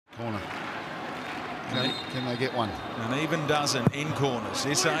Corner. Can they get one? An even dozen in corners.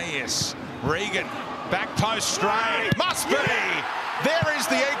 Isaias, Regan, back post straight. Must be! There is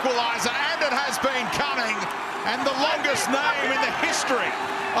the equaliser, and it has been coming. And the longest name in the history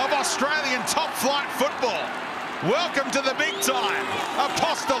of Australian top-flight football. Welcome to the big time,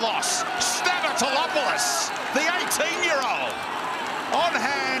 Apostolos Stamatelopoulos, the 18-year-old, on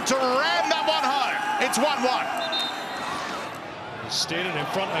hand to ram that one home. It's 1-1. Standing in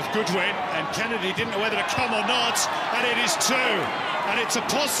front of Goodwin, and Kennedy didn't know whether to come or not, and it is 2. And it's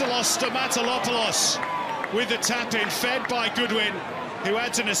Apostolos Stamatelopoulos with the tap-in, fed by Goodwin, who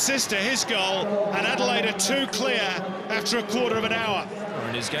adds an assist to his goal, and Adelaide are 2 clear after a quarter of an hour.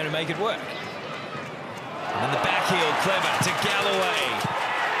 And is going to make it work. And then the back heel, clever, to Galloway.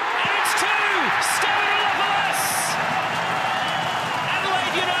 And it's 2! Stamatelopoulos!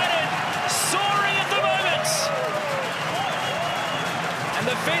 Adelaide United soaring at the moment. And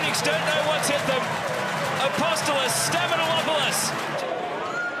the Phoenix don't know what's hit them. Apostolos Stamatelopoulos.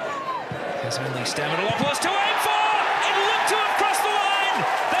 There's only Stamatelopoulos to aim for! It looked to have crossed the line!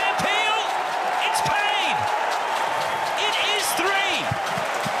 They appeal! It's paid! It is 3!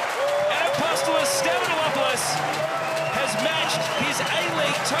 And Apostolos Stamatelopoulos has matched his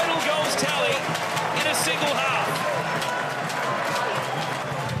A-League total goals tally in a single half.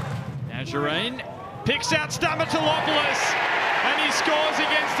 Nazarene picks out Stamatelopoulos, and he scores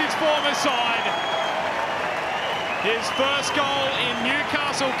against his former side. His first goal in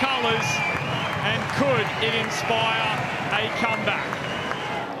Newcastle colours, and could it inspire a comeback?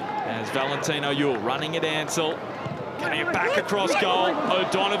 As Valentino Yule running at Ansell, getting it back across goal.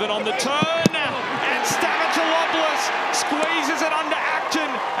 O'Donovan on the turn, and Stamatelopoulos squeezes it under Acton,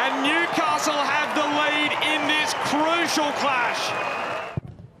 and Newcastle have the lead in this crucial clash.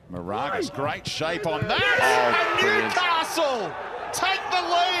 Moragas, great shape on that. And Newcastle take the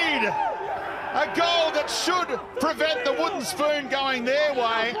lead. A goal that should prevent the wooden spoon going their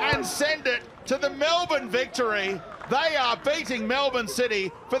way and send it to the Melbourne victory. They are beating Melbourne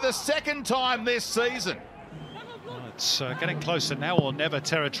City for the 2nd time this season. It's getting closer now or never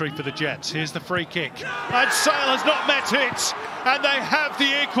territory for the Jets. Here's the free kick. And Sale has not met it. And they have the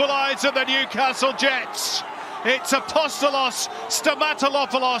equaliser, the Newcastle Jets. It's Apostolos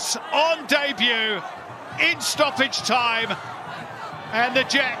Stamatelopoulos on debut in stoppage time. And the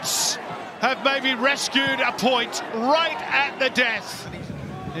Jets have maybe rescued a point right at the death.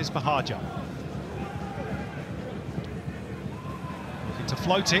 Here's Bahaja. Looking to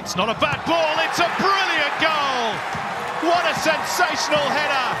float it. It's not a bad ball. It's a brilliant goal. What a sensational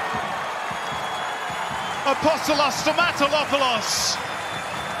header. Apostolos Stamatelopoulos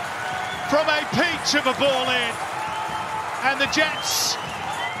from a peach of a ball in. And the Jets,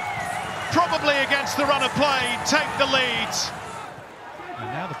 probably against the run of play, take the lead. And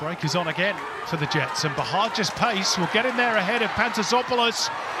now the break is on again for the Jets, and Bahaja's pace will get in there ahead of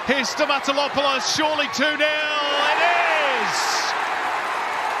Pantasopoulos. Here's Stamatelopoulos, surely 2-0. It is!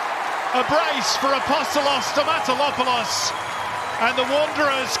 A brace for Apostolos Stamatelopoulos, and the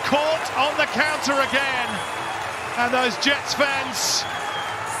Wanderers caught on the counter again. And those Jets fans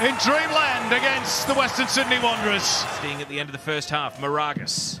in dreamland against the Western Sydney Wanderers. Staying at the end of the first half,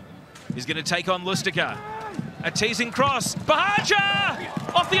 Moragas is going to take on Lustica. A teasing cross, Bahaja!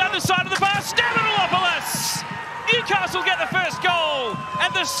 Off the underside of the bar, Stamatelopoulos! Newcastle get the first goal,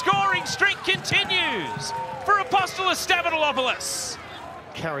 and the scoring streak continues for Apostolos Stamatelopoulos.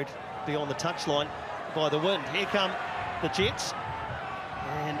 Carried beyond the touchline by the wind. Here come the Jets,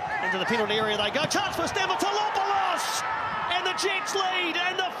 and into the penalty area they go. Chance for Stamatelopoulos! And the Jets lead,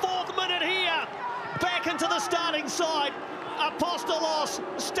 and the 4th minute here. Back into the starting side. Apostolos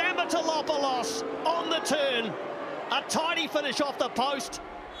Stamatelopoulos on the turn. A tidy finish off the post.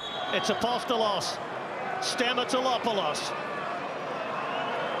 It's Apostolos Stamatelopoulos.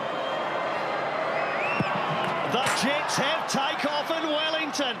 The Jets have takeoff in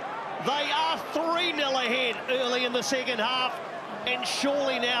Wellington. They are 3-0 ahead early in the second half. And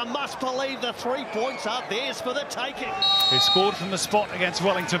surely now must believe the 3 points are theirs for the taking. He scored from the spot against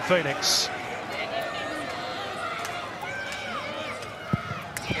Wellington Phoenix.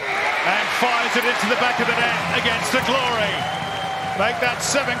 And fires it into the back of the net against the Glory. Make that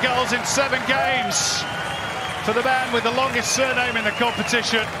 7 goals in 7 games for the man with the longest surname in the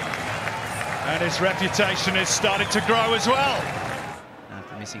competition. And his reputation is starting to grow as well.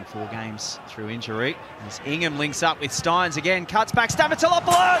 After missing 4 games through injury, as Ingham links up with Steins again, cuts back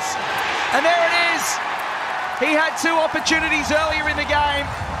Stamatelopoulos, and there it is. He had 2 opportunities earlier in the game,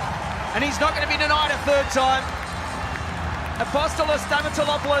 and he's not going to be denied a 3rd time. Apostolos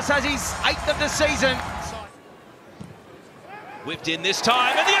Stamatelopoulos has his 8th of the season. Whipped in this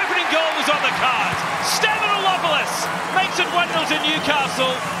time, and the opening goal was on the cards. Stamatelopoulos makes it 1-0 to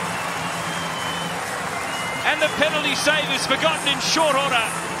Newcastle. And the penalty save is forgotten in short order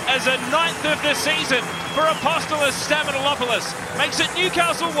as a 9th of the season for Apostolos Stamatelopoulos. Makes it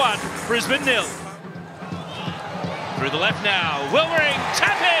Newcastle 1, Brisbane 0. Through the left now, Wilmering,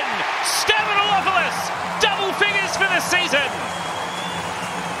 tap in, Stamatelopoulos, double figures for the season.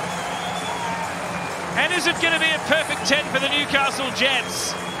 And is it going to be a perfect 10 for the Newcastle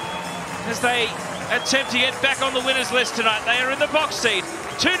Jets as they attempt to get back on the winners list tonight? They are in the box seat,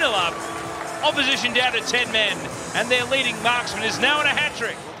 2-0 up, opposition down to 10 men, and their leading marksman is now in a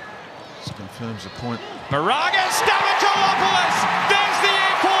hat-trick. This confirms the point. Moraga, Stamatelopoulos, there's the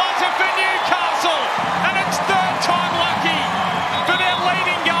equaliser for Newcastle, and it's third time lucky for their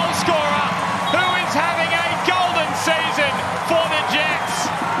leading goal scorer, who is having a golden season for the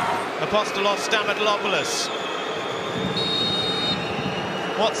Jets. Apostolos Stamatelopoulos.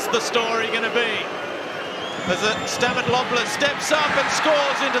 What's the story going to be? As Stamatelopoulos steps up and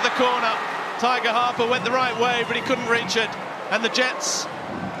scores into the corner. Tiger Harper went the right way, but he couldn't reach it. And the Jets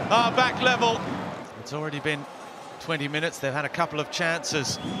are back level. It's already been 20 minutes. They've had a couple of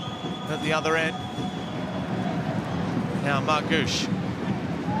chances at the other end. Now Margush,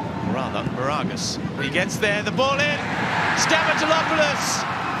 or rather Moragas. He gets there, the ball in. Stamatelopoulos.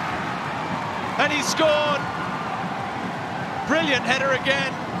 And he scored. Brilliant header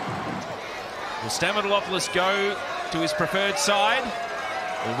again. Will Stamatelopoulos go to his preferred side,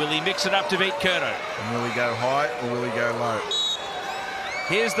 or will he mix it up to beat Curto? And will he go high or will he go low?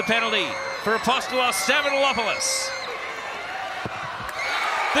 Here's the penalty for Apostolos Stamatelopoulos.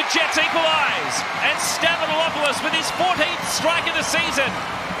 The Jets equalise, and Stamatelopoulos, with his 14th strike of the season,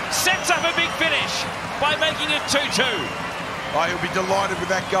 sets up a big finish by making it 2-2. Oh, he'll be delighted with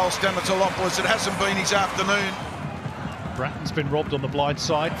that goal, Stamatelopoulos. It hasn't been his afternoon. Bratton's been robbed on the blind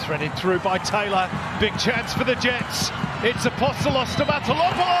side, threaded through by Taylor. Big chance for the Jets. It's Apostolos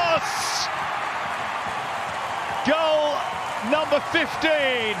Stamatelopoulos! Goal number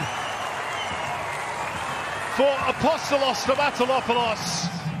 15 for Apostolos Stamatelopoulos.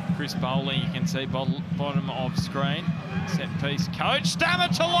 Chris Bowley, you can see bottom of screen. Set piece coach.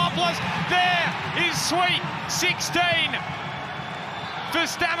 Stamatelopoulos, there is sweet 16 for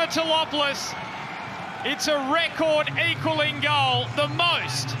Stamatelopoulos. It's a record equaling goal, the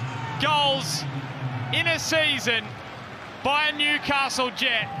most goals in a season by a Newcastle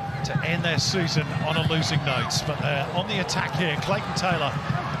Jet. To end their season on a losing note, but they're on the attack here. Clayton Taylor,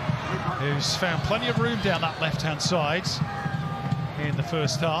 who's found plenty of room down that left-hand side in the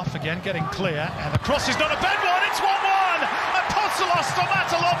first half. Again, getting clear, and the cross is not a bad one. It's 1-1. Apostolos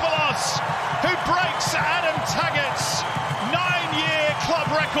Stamatelopoulos, who breaks Adam Taggart's 9-year club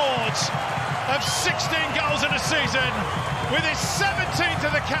record of 16 goals in a season with his 17th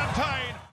of the campaign.